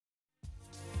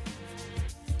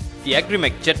The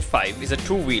Agrimec Jet 5 is a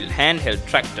two-wheel handheld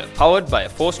tractor powered by a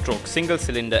 4-stroke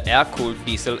single-cylinder air-cooled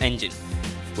diesel engine.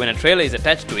 When a trailer is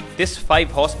attached to it, this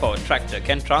 5-horsepower tractor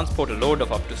can transport a load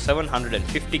of up to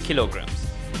 750 kilograms.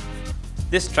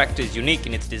 This tractor is unique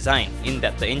in its design in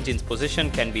that the engine's position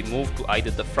can be moved to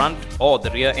either the front or the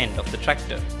rear end of the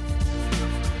tractor.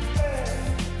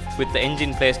 With the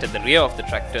engine placed at the rear of the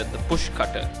tractor, the push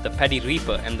cutter, the paddy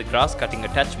reaper and the grass cutting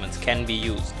attachments can be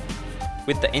used.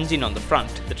 With the engine on the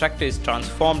front, the tractor is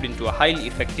transformed into a highly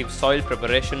effective soil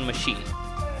preparation machine.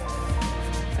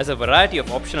 As a variety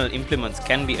of optional implements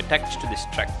can be attached to this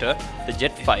tractor, the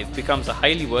Jet 5 becomes a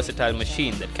highly versatile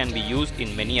machine that can be used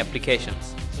in many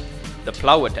applications. The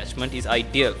plough attachment is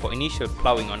ideal for initial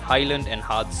ploughing on highland and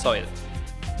hard soil.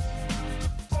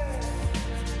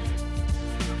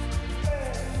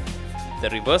 The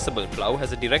reversible plough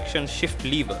has a direction shift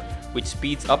lever which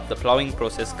speeds up the ploughing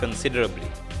process considerably.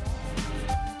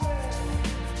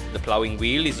 The ploughing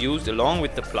wheel is used along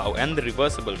with the plough and the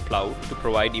reversible plough to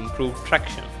provide improved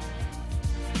traction.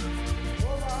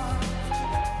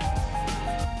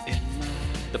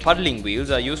 The puddling wheels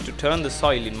are used to turn the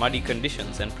soil in muddy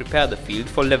conditions and prepare the field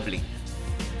for leveling.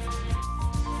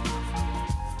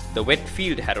 The wet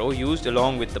field harrow used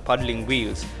along with the puddling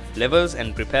wheels levels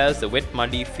and prepares the wet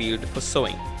muddy field for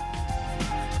sowing.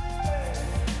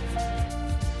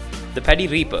 The paddy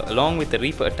reaper along with the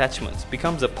reaper attachments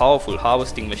becomes a powerful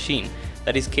harvesting machine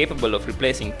that is capable of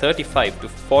replacing 35 to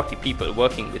 40 people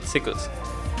working with sickles.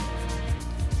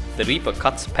 The reaper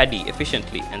cuts paddy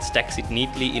efficiently and stacks it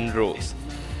neatly in rows.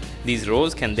 These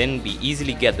rows can then be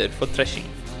easily gathered for threshing.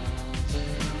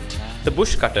 The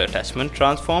bush cutter attachment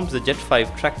transforms the Jet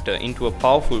 5 tractor into a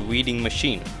powerful weeding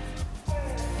machine.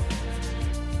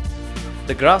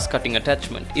 The grass cutting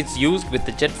attachment is used with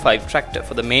the Jet 5 tractor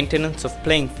for the maintenance of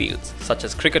playing fields such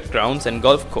as cricket grounds and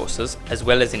golf courses, as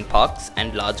well as in parks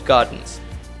and large gardens.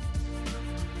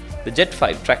 The Jet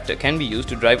 5 tractor can be used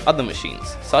to drive other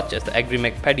machines such as the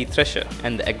Agrimec Paddy thresher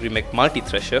and the Agrimec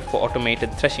multi-thresher for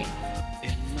automated threshing.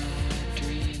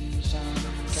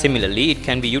 Similarly, it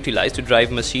can be utilized to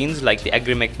drive machines like the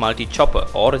Agrimec multi-chopper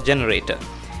or a generator,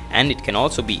 and it can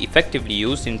also be effectively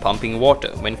used in pumping water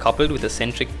when coupled with a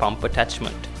centric pump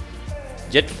attachment.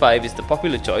 Jet 5 is the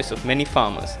popular choice of many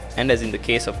farmers, and as in the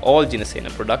case of all Jinasena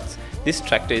products, this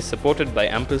tractor is supported by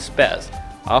ample spares,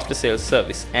 after-sales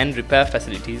service and repair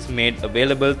facilities made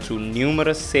available through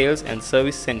numerous sales and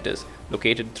service centers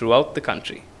located throughout the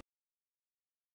country.